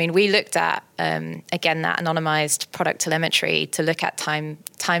least. And I mean, we looked at, again, that anonymized product telemetry to look at time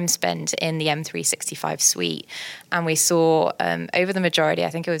spent in the M365 suite. And we saw over the majority, I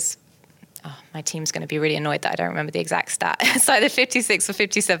think it was, my team's going to be really annoyed that I don't remember the exact stat. It's either 56 or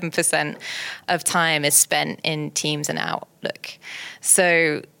 57% of time is spent in Teams and Outlook.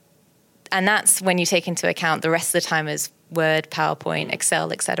 So, and that's when you take into account the rest of the time is Word, PowerPoint,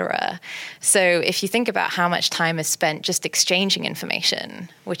 Excel, etc. So if you think about how much time is spent just exchanging information,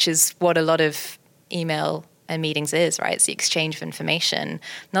 which is what a lot of email and meetings is, right? It's the exchange of information.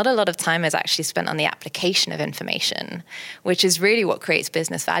 Not a lot of time is actually spent on the application of information, which is really what creates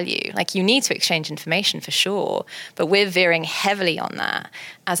business value. Like, you need to exchange information for sure, but we're veering heavily on that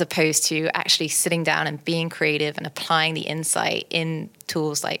as opposed to actually sitting down and being creative and applying the insight in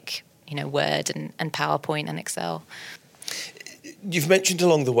tools like, Word and PowerPoint and Excel. You've mentioned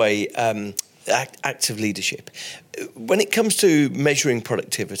along the way active leadership. When it comes to measuring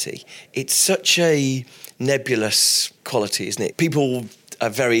productivity, it's such a nebulous quality, isn't it? People are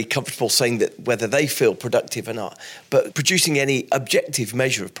very comfortable saying that whether they feel productive or not, but producing any objective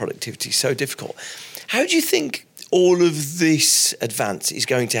measure of productivity is so difficult. How do you think all of this advance is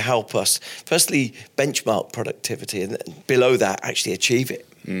going to help us, firstly, benchmark productivity, and below that, actually achieve it?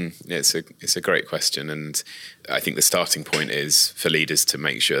 It's a great question, and I think the starting point is for leaders to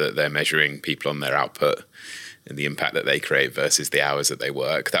make sure that they're measuring people on their output and the impact that they create versus the hours that they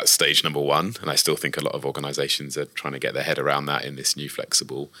work. That's stage number one, and I still think a lot of organisations are trying to get their head around that in this new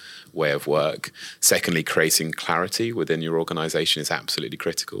flexible way of work. Secondly, creating clarity within your organisation is absolutely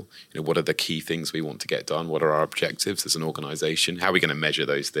critical. What are the key things we want to get done? What are our objectives as an organisation? How are we going to measure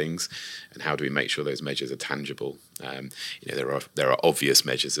those things? And how do we make sure those measures are tangible? There are obvious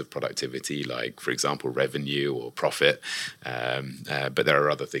measures of productivity, like, for example, revenue or profit, but there are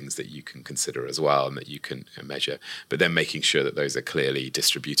other things that you can consider as well and that you can measure. But then making sure that those are clearly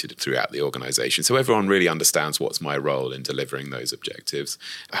distributed throughout the organisation, so everyone really understands what's my role in delivering those objectives.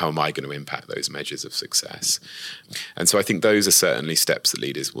 How am I going to impact those measures of success? And so I think those are certainly steps that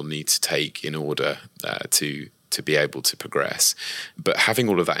leaders will need to take in order to be able to progress. But having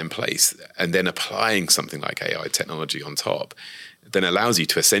all of that in place and then applying something like AI technology on top then allows you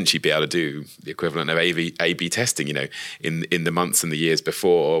to essentially be able to do the equivalent of A/B testing. In the months and the years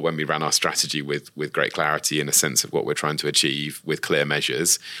before, when we ran our strategy with great clarity and a sense of what we're trying to achieve with clear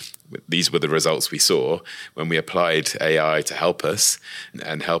measures, these were the results we saw when we applied AI to help us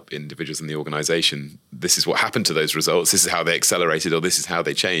and help individuals in the organization. This is what happened to those results. This is how they accelerated, or this is how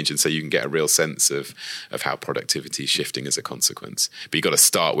they changed. And so you can get a real sense of how productivity is shifting as a consequence. But we got to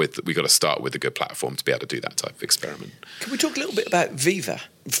start with a good platform to be able to do that type of experiment. Can we talk a little bit about Viva?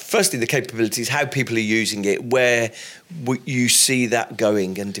 Firstly, the capabilities, how people are using it, where you see that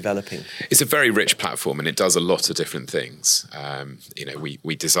going and developing. It's a very rich platform, and it does a lot of different things.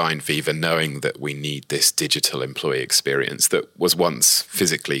 We designed Viva knowing that we need this digital employee experience that was once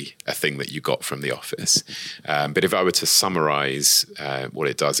physically a thing that you got from the office. But if I were to summarize what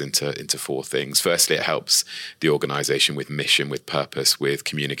it does into four things, firstly, it helps the organization with mission, with purpose, with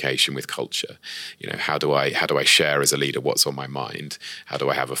communication, with culture. How do I share as a leader what's on my mind? How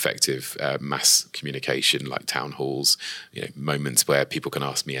do I have effective mass communication like town halls, moments where people can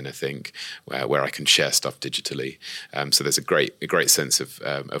ask me anything, where I can share stuff digitally. So there's a great sense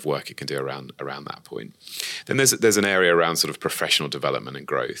of work it can do around that point. Then there's an area around sort of professional development and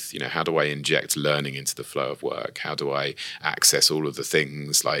growth. How do I inject learning into the flow of work? How do I access all of the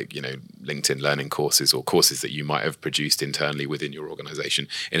things like LinkedIn learning courses or courses that you might have produced internally within your organization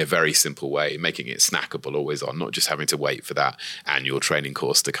in a very simple way, making it snackable always on, not just having to wait for that annual training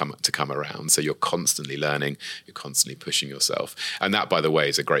course to come around. So you're constantly learning, you're constantly pushing yourself. And that, by the way,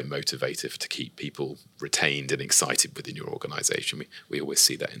 is a great motivator to keep people retained and excited within your organization. We always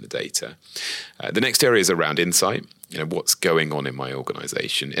see that in the data. The next area is around insight. What's going on in my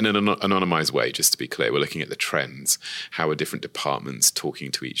organization in an anonymized way, just to be clear. We're looking at the trends. How are different departments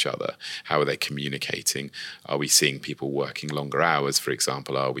talking to each other? How are they communicating? Are we seeing people working longer hours, for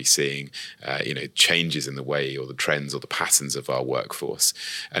example? Are we seeing changes in the way or the trends or the patterns of our workforce?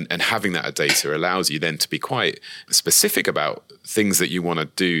 And having that data allows you then to be quite specific about things that you want to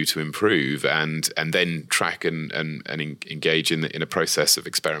do to improve and then track and engage in a process of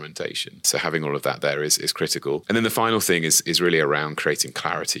experimentation. So having all of that there is critical. And then the final thing is really around creating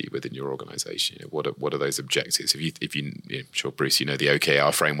clarity within your organization. What are those objectives? If you sure, Bruce, the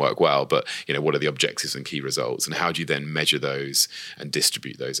OKR framework well, but what are the objectives and key results, and how do you then measure those and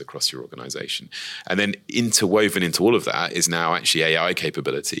distribute those across your organization? And then interwoven into all of that is now actually AI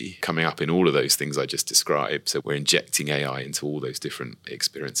capability coming up in all of those things I just described. So we're injecting AI into all those different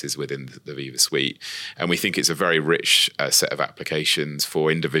experiences within the Viva suite, and we think it's a very rich set of applications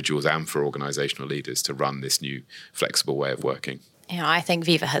for individuals and for organizational leaders to run this new flexible way of working. I think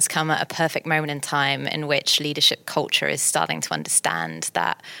Viva has come at a perfect moment in time in which leadership culture is starting to understand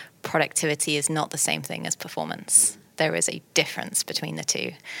that productivity is not the same thing as performance. There is a difference between the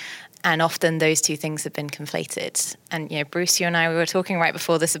two. And often those two things have been conflated. And, Bruce, you and I, we were talking right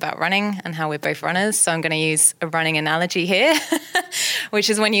before this about running and how we're both runners. So I'm going to use a running analogy here, which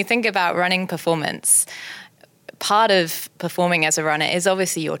is when you think about running performance, part of performing as a runner is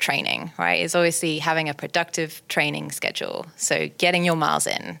obviously your training, right? It's obviously having a productive training schedule. So getting your miles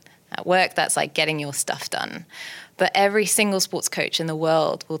in. At work, that's like getting your stuff done. But every single sports coach in the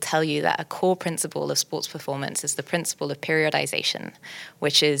world will tell you that a core principle of sports performance is the principle of periodization,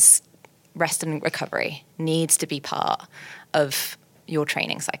 which is rest and recovery needs to be part of your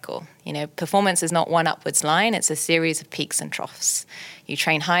training cycle. Performance is not one upwards line, it's a series of peaks and troughs. You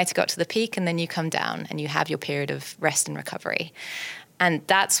train high to go up to the peak, and then you come down and you have your period of rest and recovery. And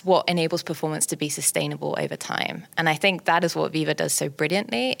that's what enables performance to be sustainable over time. And I think that is what Viva does so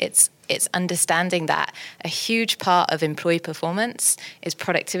brilliantly. It's understanding that a huge part of employee performance is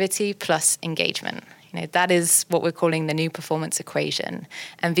productivity plus engagement. That is what we're calling the new performance equation.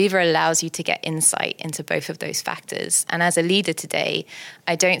 And Viva allows you to get insight into both of those factors. And as a leader today,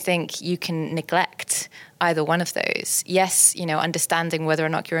 I don't think you can neglect either one of those. Yes, understanding whether or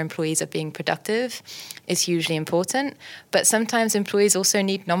not your employees are being productive is hugely important, but sometimes employees also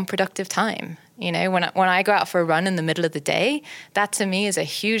need non-productive time. When I go out for a run in the middle of the day, that to me is a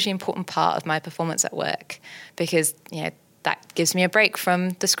hugely important part of my performance at work because, that gives me a break from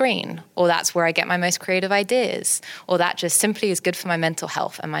the screen, or that's where I get my most creative ideas, or that just simply is good for my mental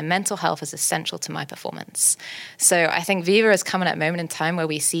health, and my mental health is essential to my performance. So I think Viva has come at a moment in time where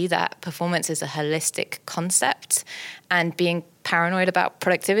we see that performance is a holistic concept, and being paranoid about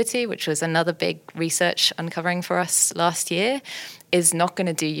productivity, which was another big research uncovering for us last year, is not going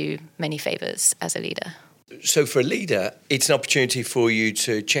to do you many favors as a leader. So for a leader, it's an opportunity for you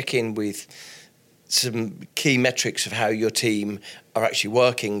to check in with some key metrics of how your team are actually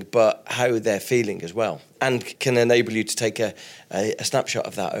working, but how they're feeling as well, and can enable you to take a snapshot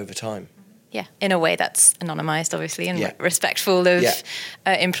of that over time. Yeah, in a way that's anonymized, obviously, and respectful of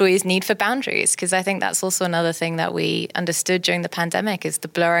employees' need for boundaries, because I think that's also another thing that we understood during the pandemic is the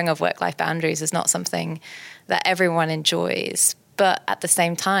blurring of work-life boundaries is not something that everyone enjoys. But at the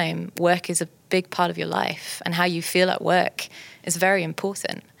same time, work is a big part of your life, and how you feel at work is very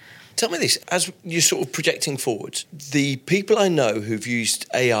important. Tell me this, as you're sort of projecting forward, the people I know who've used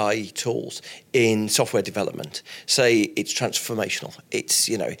AI tools in software development say it's transformational. It's,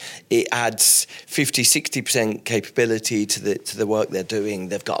 it adds 50, 60% capability to the work they're doing.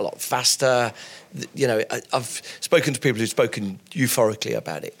 They've got a lot faster. I've spoken to people who've spoken euphorically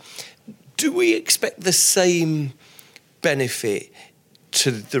about it. Do we expect the same benefit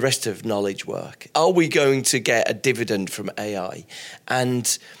to the rest of knowledge work? Are we going to get a dividend from AI?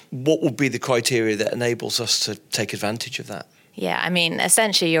 And what will be the criteria that enables us to take advantage of that? Yeah, I mean,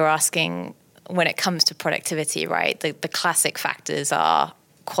 essentially you're asking, when it comes to productivity, right, the classic factors are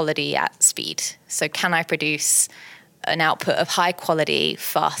quality at speed. So can I produce an output of high quality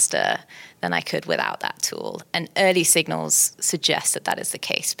faster than I could without that tool? And early signals suggest that is the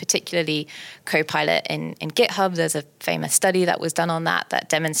case, particularly Copilot in GitHub. There's a famous study that was done on that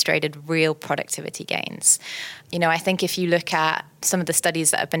demonstrated real productivity gains. I think if you look at some of the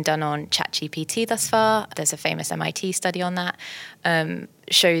studies that have been done on ChatGPT thus far, there's a famous MIT study on that,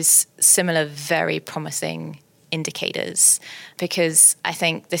 shows similar very promising indicators, because I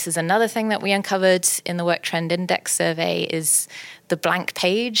think this is another thing that we uncovered in the Work Trend Index survey is the blank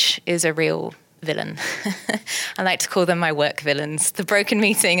page is a real villain. I like to call them my work villains. The broken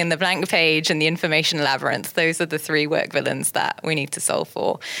meeting and the blank page and the information labyrinth. Those are the three work villains that we need to solve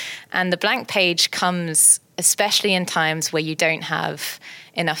for. And the blank page comes especially in times where you don't have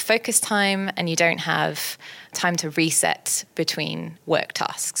enough focus time and you don't have time to reset between work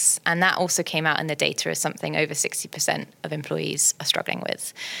tasks. And that also came out in the data as something over 60% of employees are struggling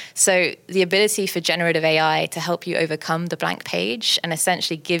with. So the ability for generative AI to help you overcome the blank page and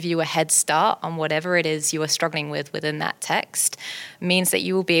essentially give you a head start on whatever it is you are struggling with within that text means that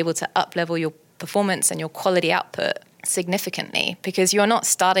you will be able to up-level your performance and your quality output significantly, because you're not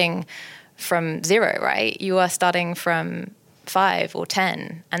starting from zero, right? You are starting from 5 or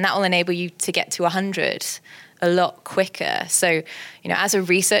 10, and that will enable you to get to 100 a lot quicker. So, as a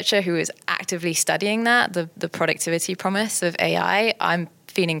researcher who is actively studying that, the productivity promise of AI, I'm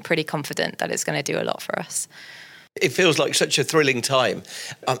feeling pretty confident that it's going to do a lot for us. It feels like such a thrilling time.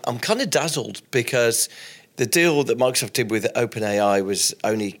 I'm kind of dazzled because the deal that Microsoft did with OpenAI was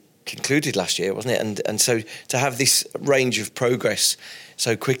only concluded last year, wasn't it? And so to have this range of progress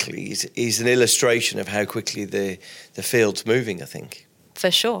so quickly is an illustration of how quickly the field's moving, I think.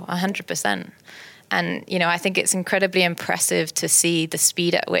 For sure, 100%. And, I think it's incredibly impressive to see the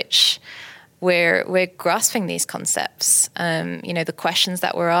speed at which we're grasping these concepts. The questions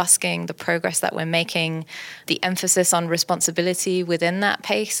that we're asking, the progress that we're making, the emphasis on responsibility within that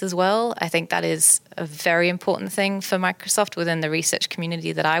pace as well. I think that is a very important thing for Microsoft within the research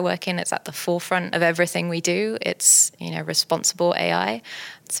community that I work in. It's at the forefront of everything we do. It's, responsible AI.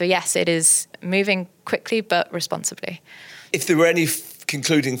 So yes, it is moving quickly, but responsibly. If there were any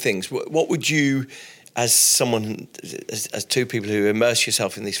concluding things, what would you, as someone, as two people who immerse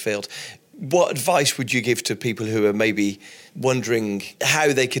yourself in this field, what advice would you give to people who are maybe wondering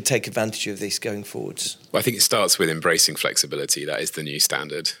how they could take advantage of this going forwards? Well, I think it starts with embracing flexibility. That is the new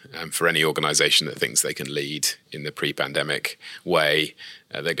standard. For any organisation that thinks they can lead in the pre-pandemic way,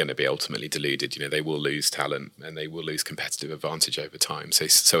 they're going to be ultimately deluded. They will lose talent and they will lose competitive advantage over time.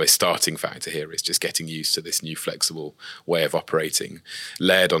 So a starting factor here is just getting used to this new flexible way of operating.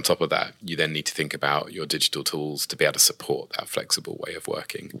 Layered on top of that, you then need to think about your digital tools to be able to support that flexible way of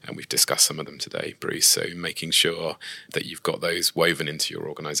working. And we've discussed some of them today, Bruce. So making sure that you've got those woven into your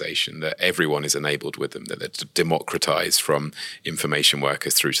organisation, that everyone is enabled with them, that they're democratised from information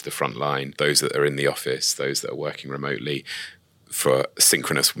workers through to the front line, those that are in the office, those that are working remotely, for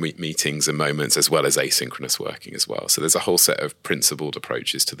synchronous meetings and moments as well as asynchronous working as well. So there's a whole set of principled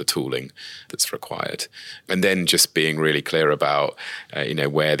approaches to the tooling that's required. And then just being really clear about,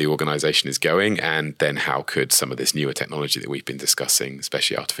 where the organisation is going, and then how could some of this newer technology that we've been discussing,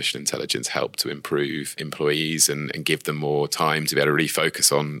 especially artificial intelligence, help to improve employees and give them more time to be able to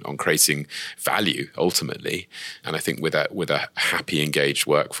refocus on creating value ultimately. And I think with a happy, engaged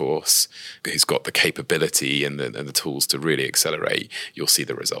workforce who's got the capability and the tools to really accelerate, you'll see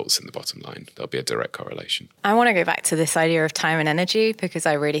the results in the bottom line. There'll be a direct correlation. I want to go back to this idea of time and energy, because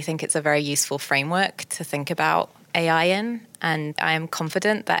I really think it's a very useful framework to think about AI in. And I am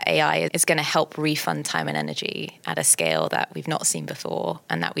confident that AI is going to help refund time and energy at a scale that we've not seen before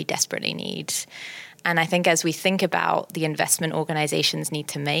and that we desperately need. And I think as we think about the investment organizations need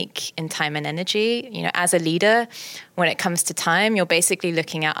to make in time and energy, as a leader, when it comes to time, you're basically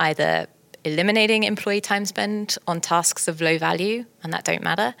looking at either eliminating employee time spent on tasks of low value and that don't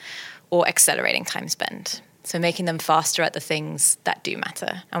matter, or accelerating time spent. So making them faster at the things that do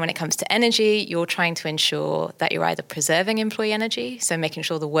matter. And when it comes to energy, you're trying to ensure that you're either preserving employee energy, so making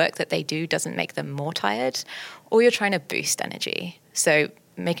sure the work that they do doesn't make them more tired, or you're trying to boost energy. So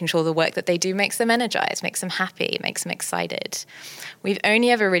making sure the work that they do makes them energized, makes them happy, makes them excited. We've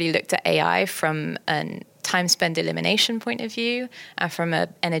only ever really looked at AI from a time spend elimination point of view and from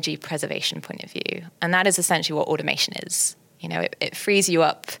an energy preservation point of view. And that is essentially what automation is. It frees you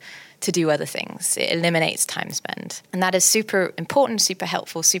up to do other things. It eliminates time spent. And that is super important, super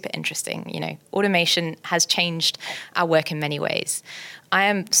helpful, super interesting. Automation has changed our work in many ways. I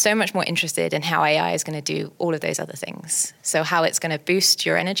am so much more interested in how AI is going to do all of those other things. So how it's going to boost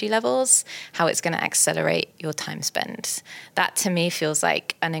your energy levels, how it's going to accelerate your time spent. That to me feels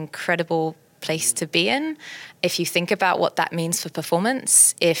like an incredible place to be in. If you think about what that means for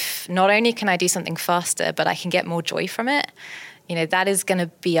performance, if not only can I do something faster, but I can get more joy from it, that is going to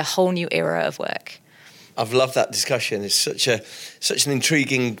be a whole new era of work. I've loved that discussion. It's such an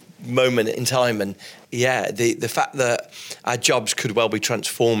intriguing moment in time, and the fact that our jobs could well be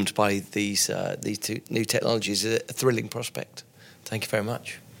transformed by these two new technologies is a thrilling prospect. Thank you very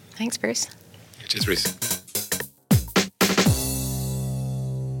much. Thanks, Bruce. Cheers, Bruce.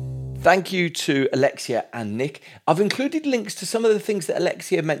 Thank you to Alexia and Nick. I've included links to some of the things that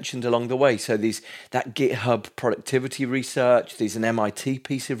Alexia mentioned along the way. So there's that GitHub productivity research, there's an MIT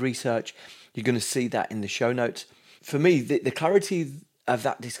piece of research. You're going to see that in the show notes. For me, the clarity of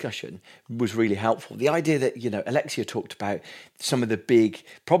that discussion was really helpful. The idea that, Alexia talked about some of the big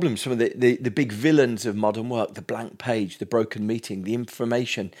problems, some of the big villains of modern work, the blank page, the broken meeting, the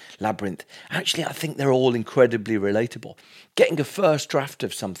information labyrinth. Actually, I think they're all incredibly relatable. Getting a first draft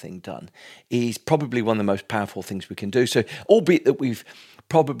of something done is probably one of the most powerful things we can do. So, albeit that we've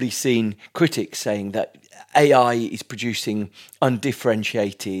probably seen critics saying that AI is producing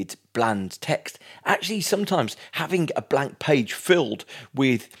undifferentiated, bland text. Actually, sometimes having a blank page filled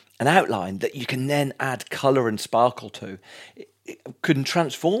with an outline that you can then add colour and sparkle to, it can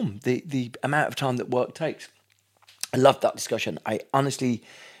transform the amount of time that work takes. I love that discussion. I honestly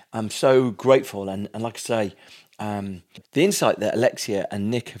am so grateful. And like I say, the insight that Alexia and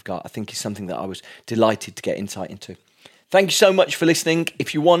Nick have got, I think is something that I was delighted to get insight into. Thank you so much for listening.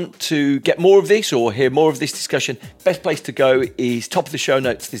 If you want to get more of this or hear more of this discussion, best place to go is top of the show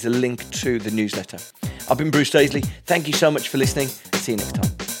notes. There's a link to the newsletter. I've been Bruce Daisley. Thank you so much for listening. See you next time.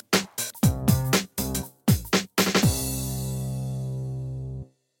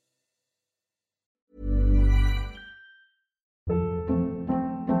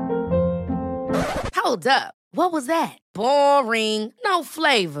 Hold up. What was that? Boring. No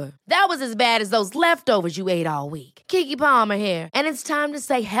flavor. That was as bad as those leftovers you ate all week. Keke Palmer here. And it's time to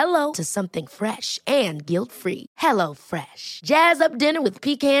say hello to something fresh and guilt-free. Hello Fresh. Jazz up dinner with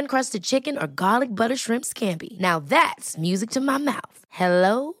pecan-crusted chicken or garlic butter shrimp scampi. Now that's music to my mouth.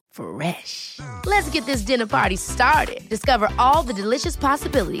 Hello Fresh. Let's get this dinner party started. Discover all the delicious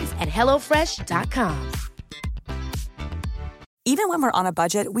possibilities at HelloFresh.com. Even when we're on a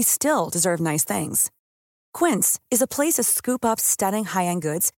budget, we still deserve nice things. Quince is a place to scoop up stunning high-end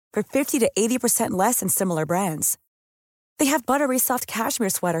goods for 50 to 80% less than similar brands. They have buttery soft cashmere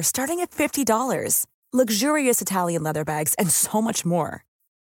sweaters starting at $50, luxurious Italian leather bags, and so much more.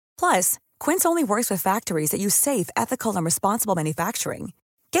 Plus, Quince only works with factories that use safe, ethical, and responsible manufacturing.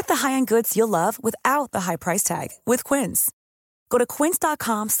 Get the high-end goods you'll love without the high price tag with Quince. Go to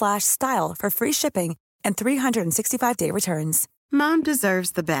quince.com/style for free shipping and 365-day returns. Mom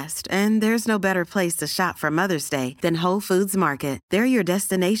deserves the best, and there's no better place to shop for Mother's Day than Whole Foods Market. They're your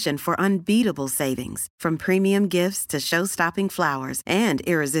destination for unbeatable savings, from premium gifts to show-stopping flowers and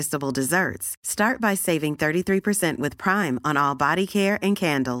irresistible desserts. Start by saving 33% with Prime on all body care and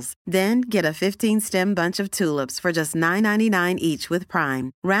candles. Then get a 15-stem bunch of tulips for just $9.99 each with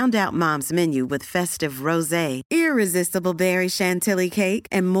Prime. Round out Mom's menu with festive rosé, irresistible berry chantilly cake,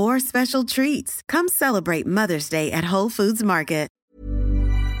 and more special treats. Come celebrate Mother's Day at Whole Foods Market.